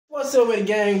What's up with the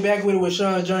gang? Back with it with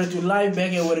Sean, journey through life, back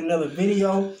here with another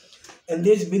video. And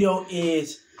this video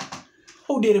is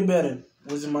who did it better?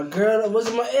 Was it my girl or was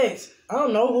it my ex? I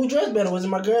don't know. Who dressed better? Was it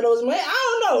my girl or was it my ex?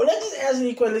 I don't know. Let's just answer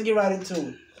these questions. Let's get right into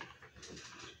it.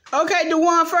 Okay,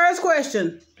 DeJuan, first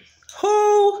question.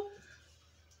 Who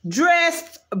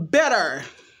dressed better?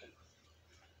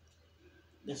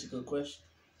 That's a good question.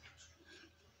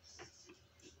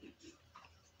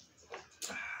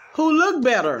 Who looked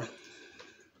better?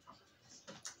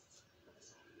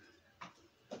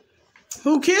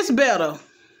 Who kissed better?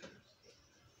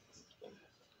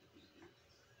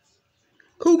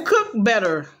 Who cooked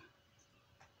better?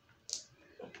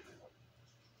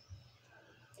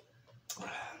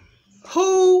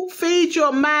 Who feeds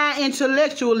your mind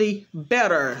intellectually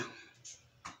better?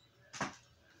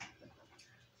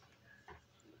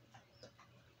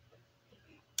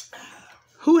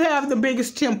 Who have the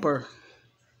biggest temper?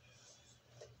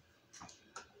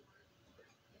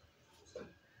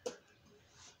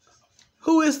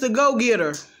 Who is the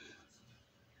go-getter?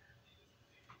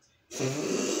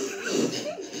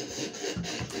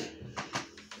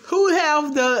 Who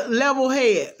have the level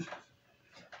head?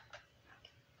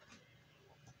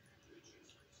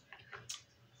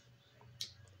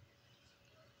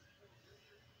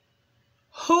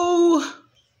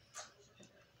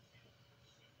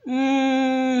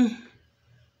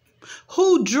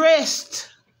 Who dressed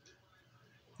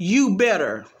you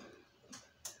better?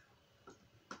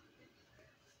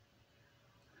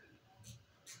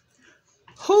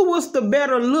 Who was the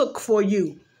better look for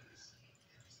you?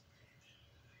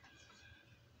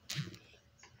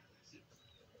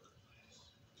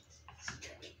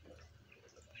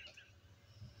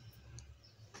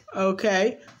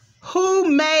 Okay. Who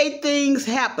made things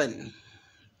happen?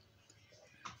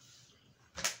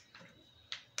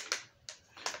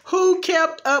 Who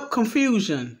kept up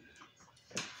confusion?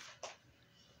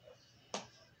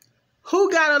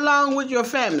 Who got along with your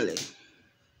family?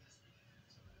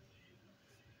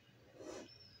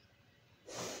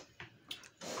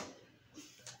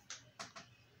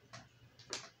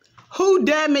 Who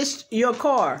damaged your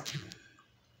car?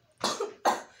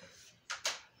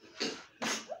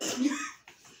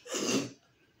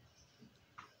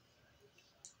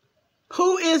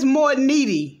 Who is more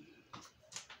needy?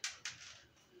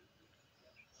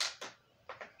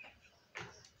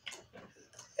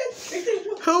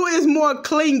 Who is more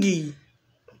clingy?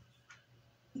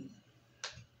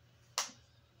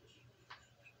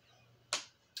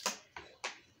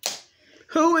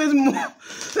 Who is more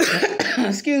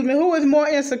excuse me, who is more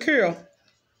insecure?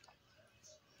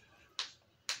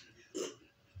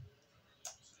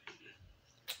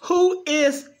 Who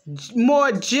is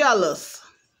more jealous?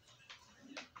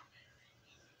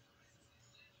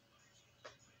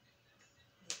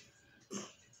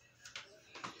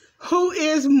 Who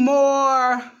is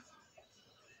more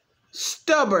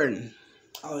stubborn?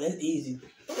 Oh, that's easy.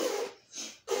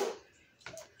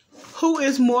 Who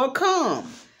is more calm?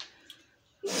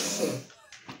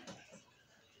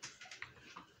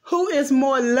 Who is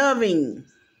more loving?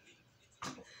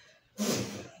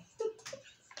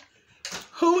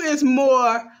 Who is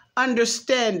more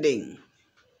understanding?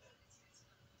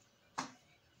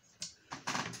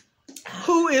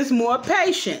 Who is more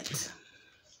patient?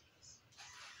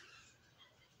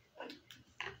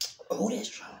 Oh, that's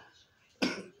true.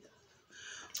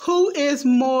 Who is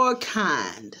more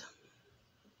kind?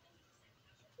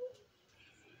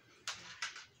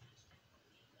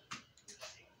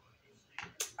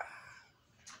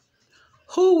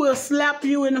 Who will slap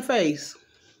you in the face?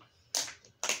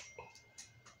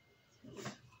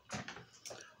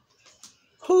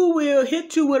 Who will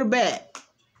hit you with a bat?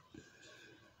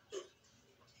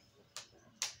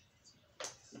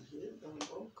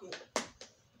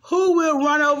 Who will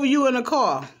run over you in a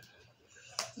car?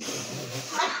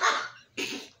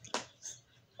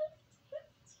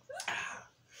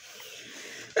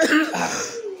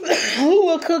 Who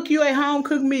will cook you a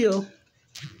home-cooked meal?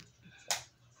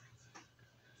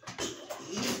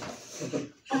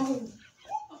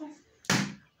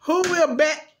 Who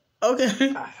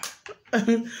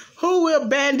will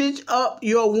bandage up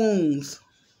your wounds?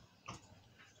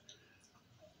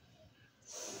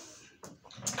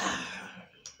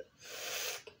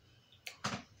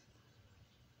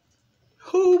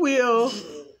 Who will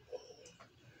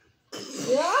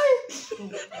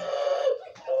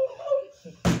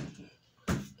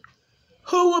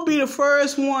be the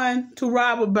first one to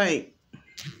rob a bank?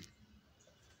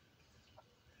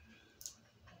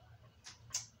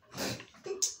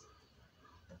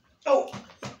 Oh.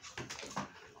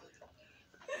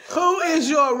 Who is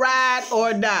your ride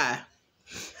or die?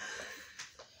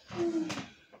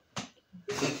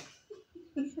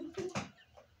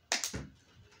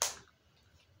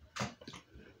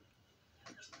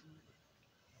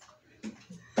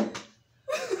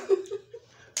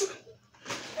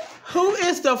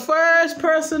 is the first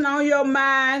person on your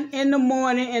mind in the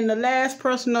morning and the last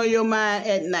person on your mind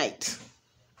at night?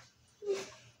 What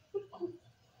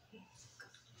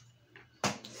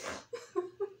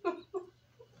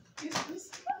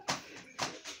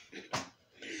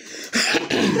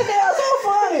the hell? So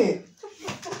funny.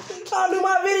 Trying to do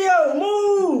my video.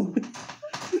 Move.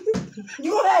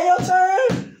 You gonna have your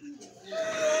turn?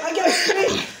 I can't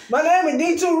speak. My name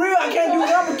is D2 Real. I can't do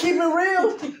nothing but keep it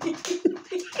real.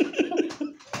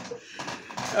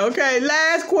 Okay,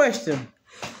 last question.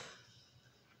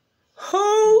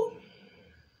 Who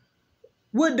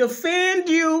would defend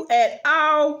you at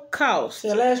all costs?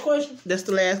 The last question? That's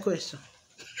the last question.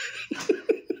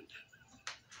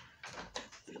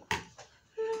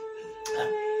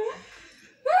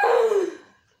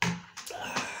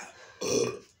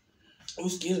 Oh,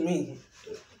 excuse me.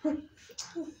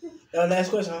 That last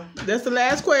question, huh? That's the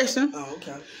last question. Oh,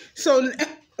 okay. So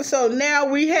now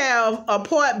we have a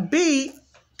part B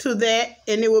to that,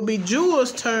 and it will be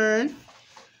Jewel's turn.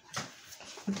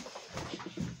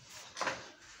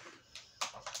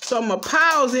 So I'm going to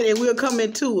pause it, and we'll come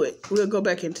into it. We'll go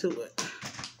back into it.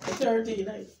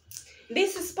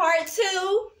 This is part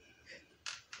 2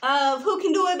 of Who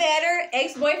Can Do It Better,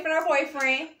 ex-boyfriend or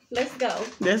boyfriend. Let's go.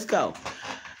 Let's go.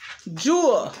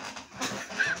 Jewel,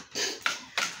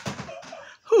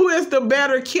 who is the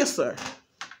better kisser?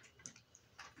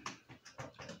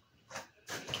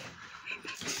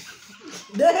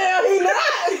 The hell he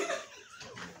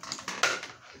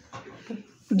not?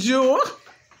 Jewel,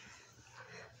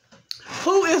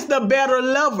 who is the better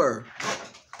lover?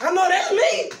 I know that's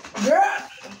me, girl.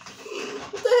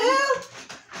 What the hell?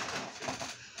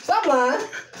 Stop lying.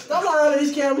 Stop lying on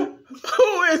this camera.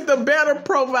 Who is the better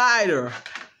provider?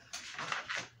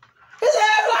 His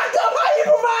ass locked up. How he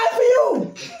provide for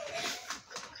you?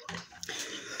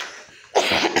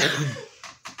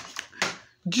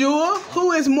 Jewel,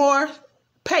 who is more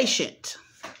patient?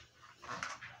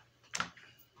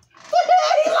 What the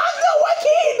hell? He locked up. What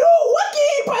can he do? What can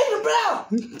he patient about?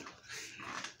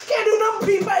 Can't do nothing.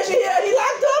 Be patient here. He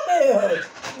locked up here.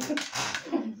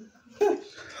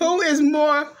 Who is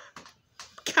more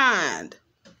kind?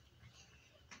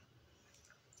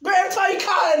 Girl, every time you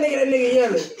call that nigga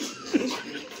yelling.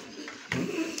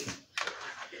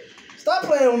 Stop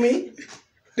playing with me.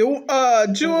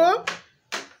 Jewel,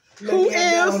 who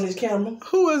on this camera.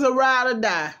 is a ride or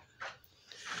die?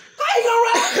 How he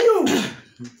gonna ride for you?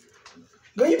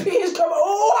 Girl, you pee his cover.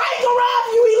 Oh, how he gonna ride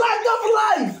for you? He locked up for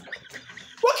life.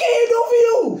 What can he do for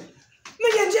you?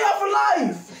 Nigga in jail for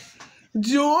life.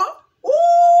 Jewel,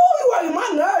 Ooh, you working my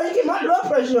nerve. You get my blood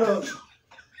pressure up.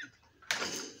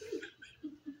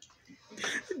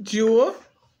 Jewel,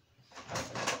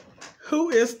 who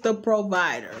is the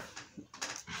provider?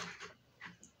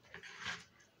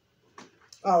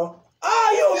 Oh,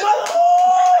 you mother.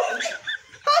 Oh,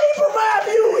 how he provide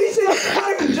for you? He sent you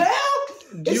money from jail?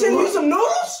 He sent you some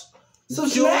noodles? Some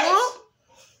snacks?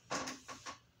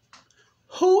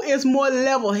 Who is more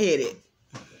level-headed?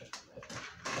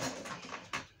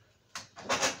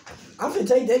 I'm finna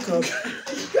take that cup.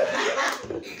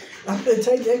 I'm finna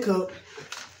take that cup.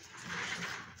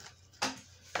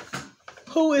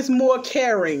 Who is more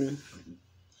caring?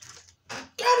 That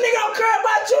nigga don't care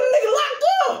about you. Nigga locked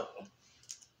up.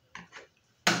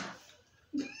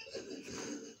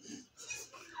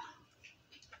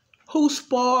 Who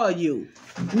spoil you?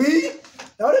 Me?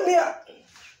 That ain't me. I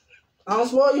don't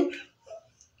spoil you.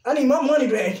 I need my money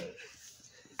back.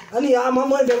 I need all my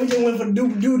money back. We just went for do,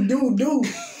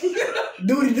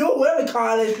 whatever you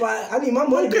call that spot. I need my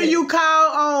money back. Who can you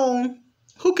call on?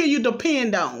 Who can you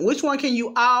depend on? Which one can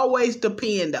you always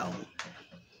depend on? What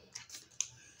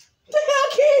the hell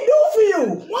can he do for you?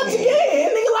 Once again,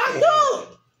 nigga locked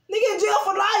up. Nigga in jail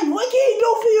for life. What can he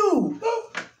do for you?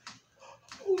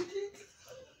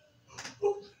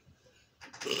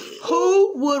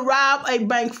 Who would rob a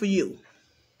bank for you?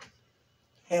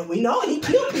 And we know he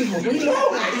killed people. We know.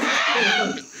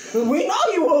 We know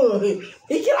he would.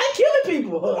 He like killing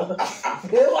people.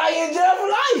 That's why he in jail for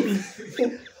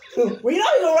life. We know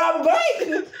he gonna rob a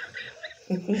bank.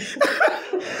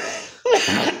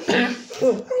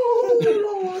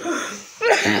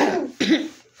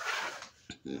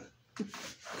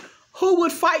 Who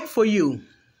would fight for you?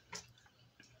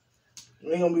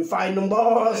 We ain't gonna be fighting them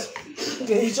bars.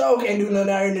 He sure can't do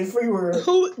nothing out here in the free world.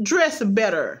 Who dress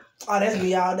better? Oh, that's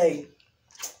me all day.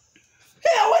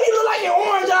 Hell, what he look like in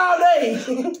orange all day?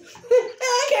 Hell,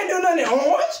 I can't do nothing in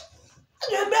orange. I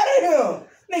dress better than him.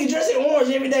 Nigga dress in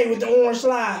orange every day with the orange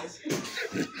slides.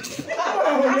 Come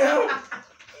on now.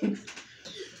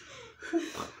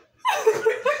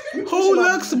 Who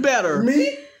looks better?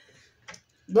 Me?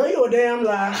 Girl, you a damn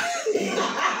lie.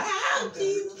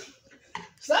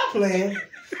 Stop playing.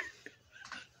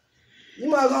 You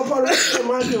might as well put it in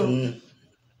my door.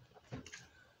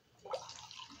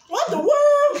 What the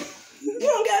world? You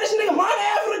don't got this nigga money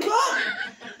after the cup?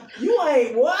 You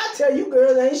ain't, boy, I tell you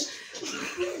girls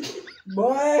ain't,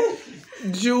 boy.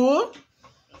 Jewel,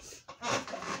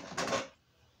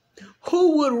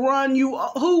 who would run you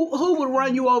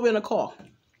over in a car?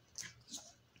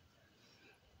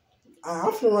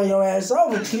 I'm finna run your ass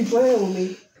over. Keep playing with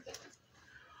me.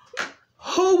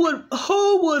 Who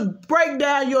would break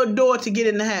down your door to get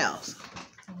in the house?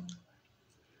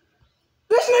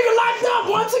 This nigga locked up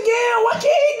once again. What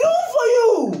can he do for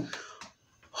you?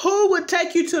 Who would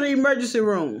take you to the emergency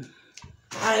room?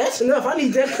 Alright, that's enough. I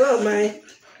need that cup, man.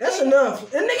 That's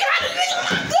enough. And nigga, how the nigga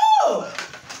locked up?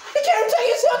 He can't take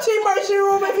himself to the emergency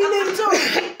room if he needed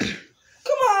to.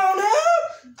 Come on now.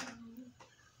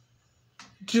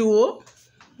 Jewel,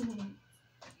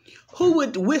 who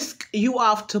would whisk you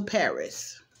off to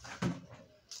Paris?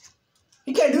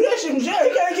 He can't do that shit in jail.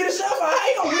 He can't get himself out. How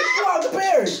you gonna whisk you out to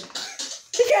Paris?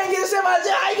 He can't get himself out of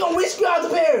jail. How you gonna whisk you out to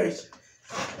Paris?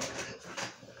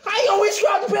 How you gonna whisk you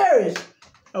out to Paris?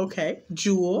 Okay,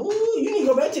 Jewel. Ooh, you need to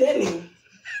go back to that nigga.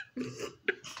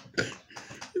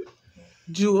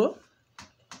 Jewel,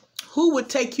 who would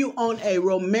take you on a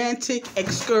romantic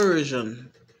excursion?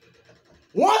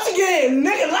 Once again,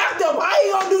 nigga locked up. How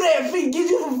you gonna do that? If he get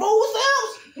you some food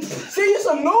stamps? See you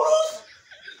some noodles?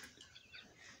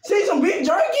 See some beef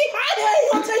jerky? How the hell he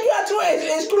gonna take you out to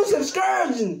an exclusive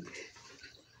excursion?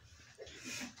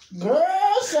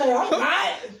 Girl, say I'm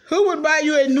hot. Who would buy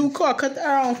you a new car? Cut the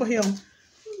air on for him.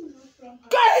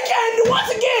 God, he can't do, once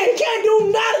again, he can't do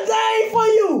not a thing for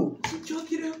you.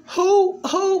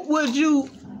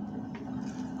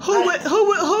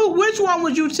 Which one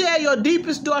would you tell your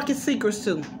deepest, darkest secrets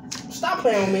to? Stop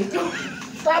playing with me.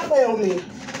 Stop playing with me.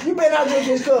 You better not drink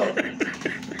this cup.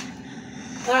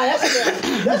 Alright, that's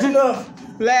enough. That's enough.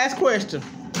 Last question.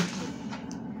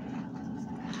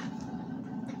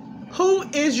 Who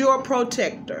is your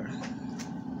protector?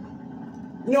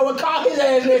 You know what? Call his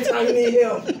ass next time you need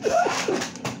help.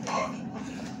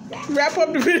 Wrap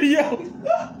up the video.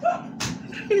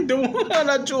 The one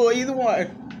or two, either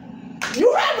one.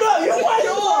 You wrap it up. You want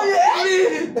your phone.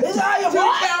 It's all your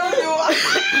fault.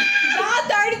 John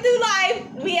 32 Life.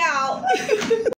 We out.